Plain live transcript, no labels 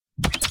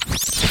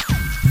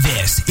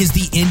This is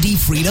the Indie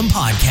Freedom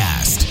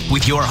Podcast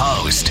with your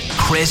host,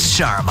 Chris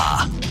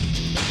Sharma.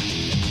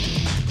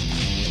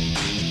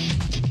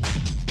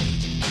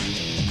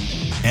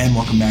 And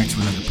welcome back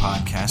to another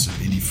podcast of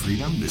Indie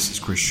Freedom. This is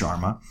Chris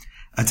Sharma.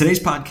 Today's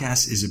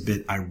podcast is a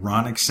bit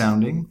ironic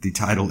sounding. The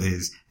title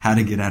is How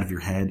to Get Out of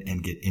Your Head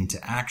and Get Into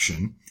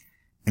Action.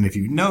 And if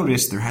you've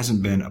noticed, there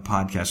hasn't been a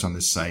podcast on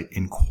this site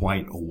in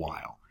quite a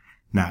while.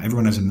 Now,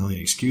 everyone has a million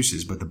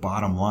excuses, but the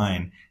bottom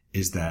line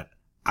is that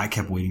I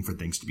kept waiting for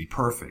things to be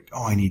perfect.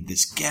 Oh, I need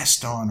this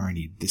guest on, or I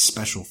need this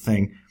special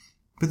thing.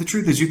 But the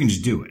truth is you can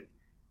just do it.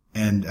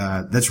 And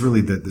that's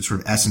really the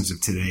sort of essence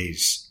of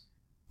today's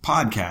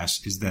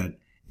podcast, is that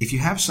if you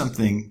have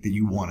something that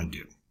you want to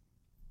do,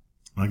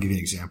 I'll give you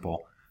an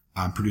example.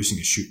 I'm producing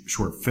a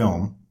short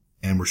film,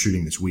 and we're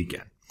shooting this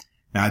weekend.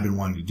 Now, I've been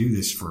wanting to do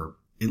this for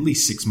at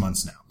least 6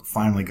 months now, but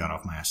finally got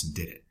off my ass and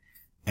did it.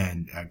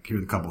 And here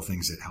are a couple of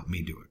things that helped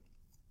me do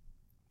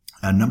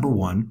it. Number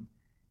one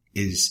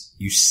is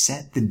you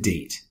set the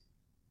date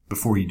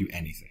before you do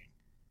anything.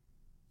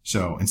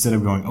 So instead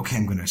of going, okay,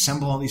 I'm going to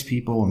assemble all these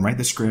people and write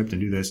the script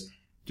and do this,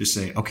 just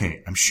say,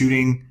 okay, I'm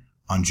shooting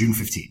on June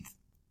 15th.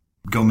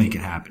 Go make it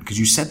happen. Because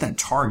you set that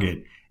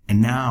target,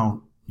 and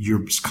now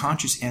your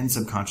conscious and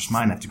subconscious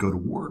mind have to go to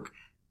work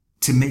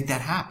to make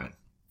that happen.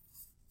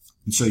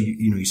 And so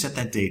you set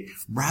that date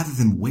rather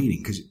than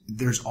waiting, because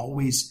there's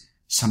always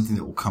something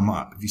that will come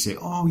up. If you say,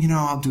 oh,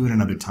 I'll do it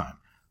another time,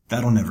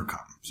 that'll never come.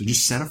 So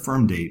just set a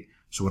firm date.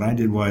 So what I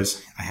did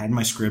was I had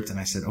my script and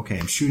I said, okay,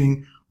 I'm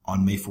shooting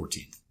on May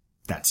 14th.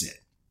 That's it.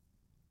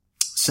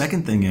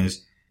 Second thing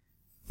is,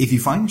 if you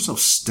find yourself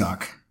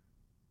stuck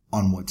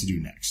on what to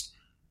do next,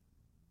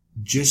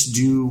 just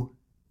do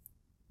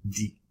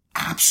the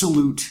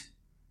absolute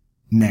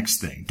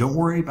next thing. Don't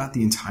worry about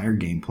the entire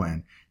game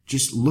plan.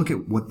 Just look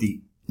at what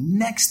the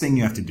next thing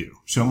you have to do.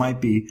 So it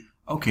might be,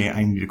 okay,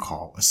 I need to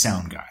call a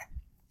sound guy.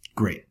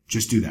 Great.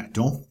 Just do that.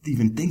 Don't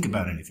even think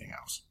about anything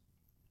else.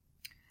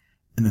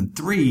 And then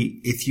 3,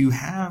 if you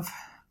have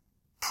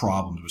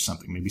problems with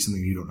something, maybe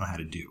something you don't know how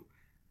to do,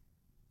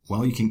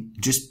 well, you can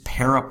just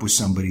pair up with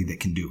somebody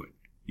that can do it.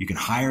 You can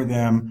hire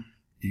them,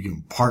 you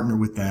can partner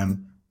with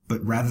them,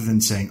 but rather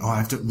than saying, oh, I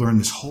have to learn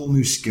this whole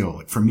new skill.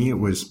 Like for me, it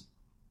was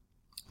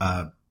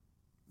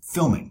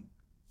filming.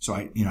 So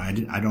I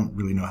don't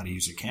really know how to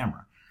use a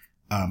camera.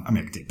 I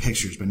can take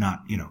pictures, but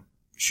not,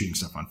 shooting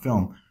stuff on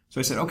film.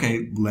 So I said,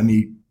 okay, let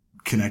me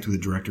connect with a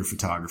director of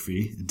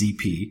photography, a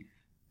DP,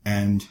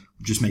 and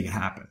just make it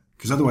happen.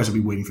 Because otherwise I'll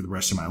be waiting for the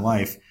rest of my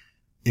life,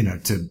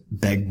 to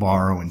beg,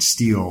 borrow, and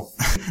steal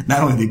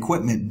not only the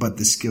equipment, but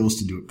the skills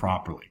to do it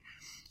properly.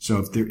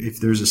 So if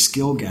there's a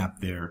skill gap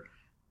there,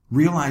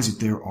 realize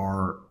that there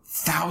are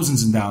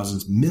thousands and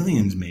thousands,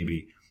 millions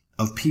maybe,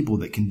 of people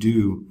that can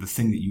do the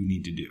thing that you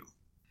need to do.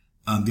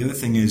 The other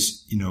thing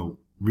is,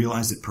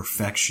 realize that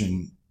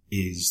perfection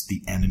is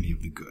the enemy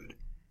of the good.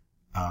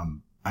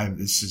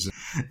 This is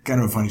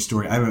kind of a funny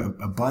story. I have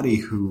a buddy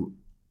who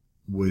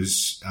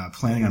was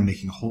planning on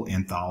making a whole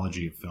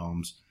anthology of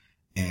films,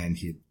 and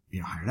he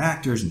had hired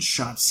actors and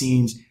shot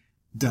scenes,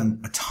 done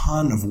a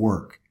ton of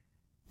work,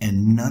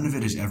 and none of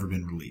it has ever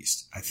been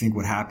released. I think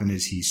what happened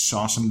is he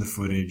saw some of the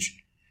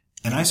footage,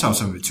 and I saw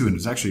some of it too, and it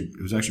was actually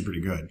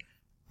pretty good,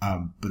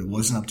 but it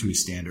wasn't up to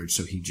his standards,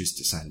 so he just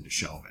decided to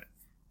shelve it.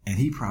 And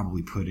he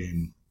probably put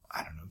in,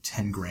 I don't know,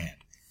 10 grand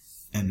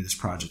into this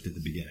project at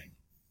the beginning.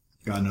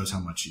 God knows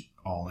how much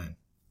all in.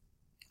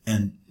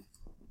 And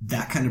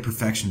that kind of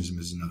perfectionism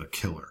is another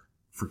killer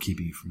for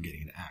keeping you from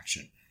getting into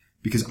action.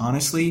 Because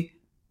honestly,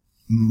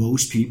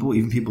 most people,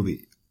 even people that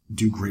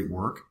do great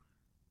work,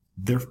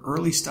 their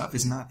early stuff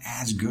is not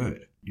as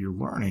good. You're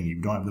learning. You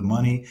don't have the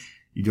money.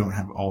 You don't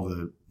have all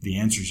the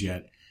answers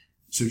yet.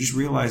 So just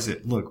realize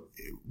that, look,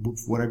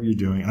 whatever you're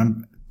doing, and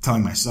I'm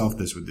telling myself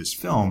this with this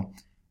film,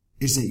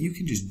 is that you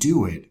can just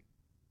do it,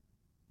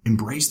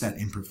 embrace that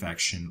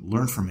imperfection,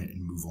 learn from it,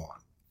 and move on.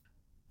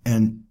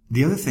 And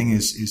the other thing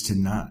is to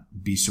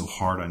not be so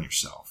hard on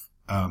yourself.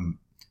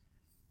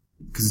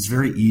 Because it's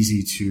very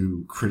easy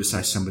to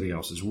criticize somebody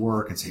else's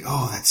work and say,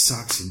 oh, that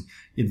sucks, and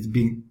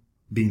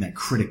being that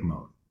critic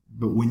mode.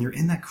 But when you're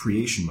in that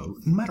creation mode,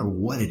 no matter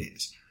what it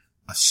is,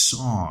 a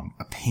song,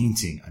 a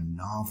painting, a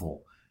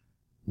novel,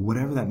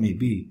 whatever that may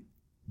be,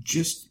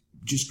 just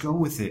go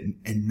with it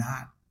and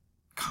not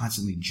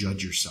constantly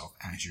judge yourself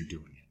as you're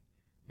doing it.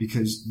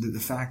 Because the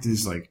fact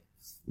is,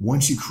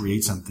 once you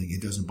create something,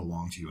 it doesn't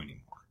belong to you anymore,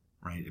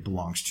 right? It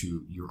belongs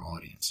to your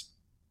audience.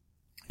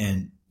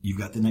 And you've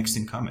got the next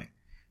thing coming.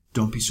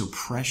 Don't be so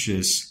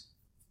precious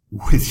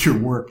with your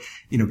work,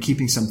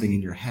 keeping something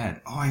in your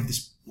head. Oh, I have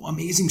this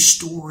amazing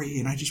story,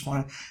 and I just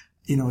want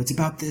to, it's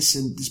about this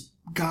and this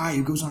guy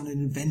who goes on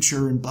an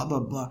adventure and blah,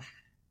 blah, blah,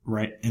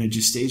 right? And it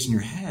just stays in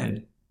your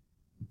head,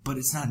 but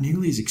it's not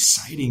nearly as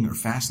exciting or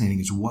fascinating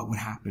as what would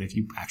happen if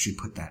you actually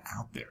put that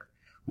out there.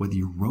 Whether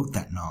you wrote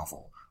that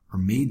novel or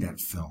made that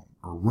film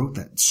or wrote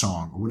that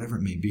song or whatever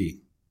it may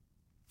be.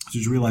 So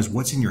just realize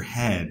what's in your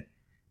head,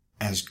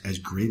 as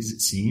great as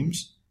it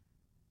seems,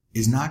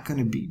 is not going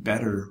to be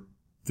better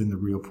than the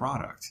real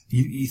product.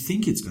 You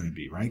think it's going to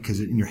be, right? Because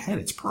in your head,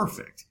 it's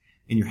perfect.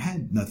 in your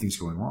head, nothing's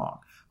going wrong.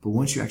 But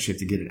once you actually have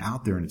to get it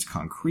out there and it's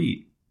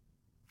concrete,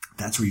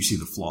 that's where you see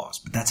the flaws.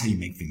 But that's how you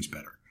make things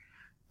better.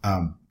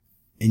 And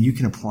you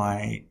can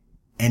apply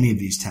any of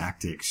these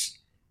tactics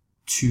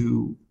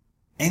to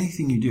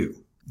anything you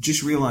do.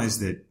 Just realize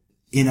that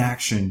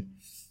inaction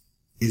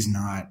is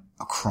not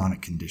a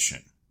chronic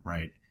condition,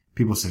 right?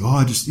 People say, oh,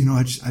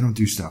 I don't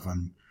do stuff.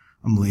 I'm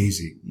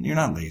lazy. You're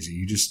not lazy.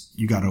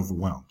 You got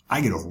overwhelmed.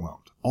 I get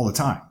overwhelmed all the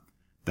time.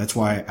 That's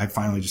why I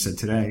finally just said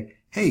today,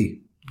 hey,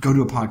 go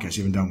do a podcast.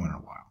 You haven't done one in a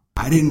while.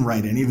 I didn't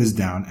write any of this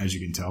down, as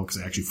you can tell,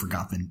 because I actually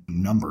forgot the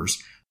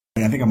numbers.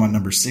 I think I'm on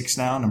number 6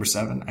 now, number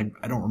 7.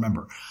 I don't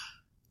remember.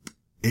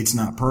 It's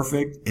not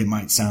perfect. It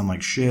might sound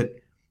like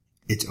shit.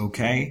 It's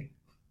okay.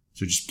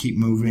 So just keep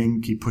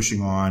moving, keep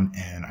pushing on,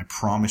 and I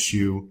promise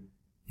you,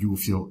 you will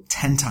feel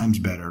 10 times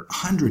better,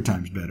 100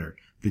 times better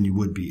than you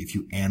would be if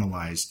you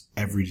analyzed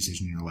every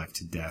decision in your life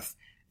to death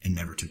and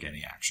never took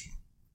any action.